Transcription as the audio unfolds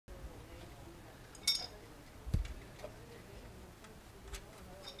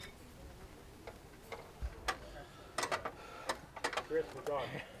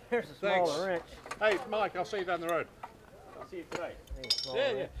There's a smaller wrench. Hey, Mike, I'll see you down the road. I'll see you today.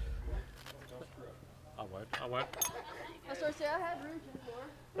 Yeah, yeah. I won't. I was going to say, I had room before.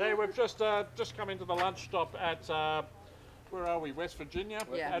 Hey, we've just come into the lunch stop at, where are we, West Virginia?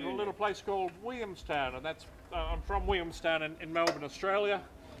 Yeah. At a little place called Williamstown, and that's, I'm from Williamstown in Melbourne, Australia.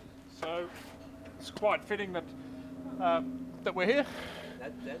 So it's quite fitting that that we're here.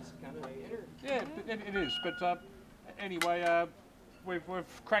 That's kind of inner. Yeah, it is. But anyway,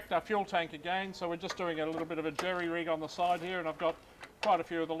 we've cracked our fuel tank again, so we're just doing a little bit of a jerry rig on the side here, and I've got quite a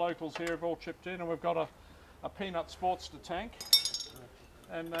few of the locals here have all chipped in, and we've got a Peanut Sportster tank,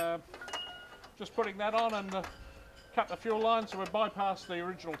 and just putting that on and cut the fuel line, so we've bypassed the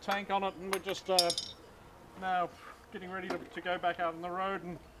original tank on it, and we're just now getting ready to go back out on the road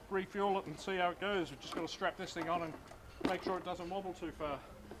and refuel it and see how it goes. We've just got to strap this thing on and make sure it doesn't wobble too far.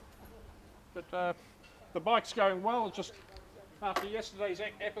 But the bike's going well. It's just after yesterday's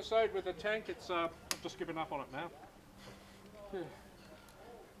episode with the tank, I've just given up on it now. Yeah.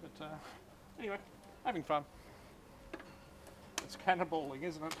 But anyway, having fun. It's cannonballing,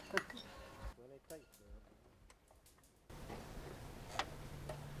 isn't it?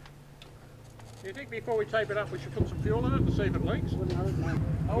 Do you think before we tape it up we should put some fuel in it to see if it leaks?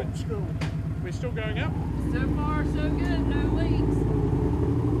 Old school. We're still going up? So far, so good. No leaks.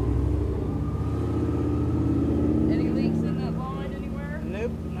 Any leaks in that line anywhere?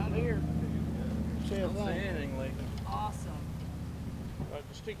 Nope, not here. I don't see anything leaking. Awesome. Right,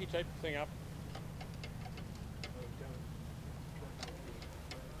 the sticky tape the thing up.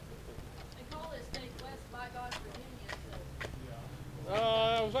 They call this state West Bygone, Virginia.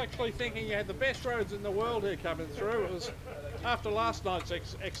 I was actually thinking you had the best roads in the world here coming through. It was after last night's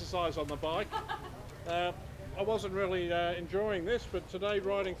exercise on the bike. I wasn't really enjoying this, but today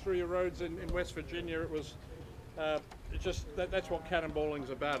riding through your roads in West Virginia, it was just that's what cannonballing's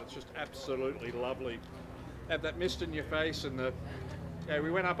about. It's just absolutely lovely. Have that mist in your face, and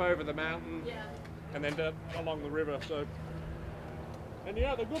we went up over the mountain, and then along the river. So, and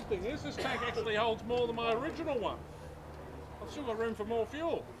yeah, the good thing is this tank actually holds more than my original one. I've still got room for more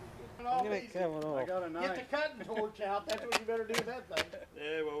fuel. Get the cutting torch out. That's what you better do with that thing.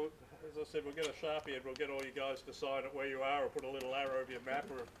 Yeah, well, as I said, we'll get a Sharpie and we'll get all you guys to sign it where you are, or put a little arrow over your map,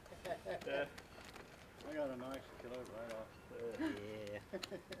 or yeah. I got a nice kilo right off. Yeah.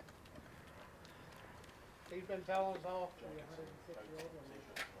 He's been telling us off. Okay.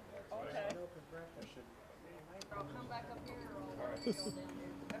 I'll come back up here or I'll go down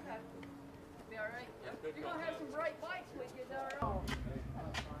there. Okay. Be all right? You're going to have some bright bikes with you, though.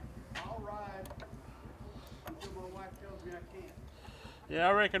 I'll ride until my wife tells me I can't. Yeah,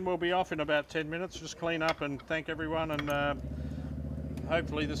 I reckon we'll be off in about 10 minutes. Just clean up and thank everyone, and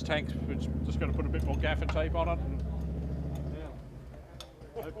hopefully this tank, we're just going to put a bit more gaffer tape on it, and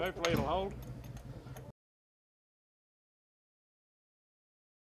yeah, hopefully it'll hold.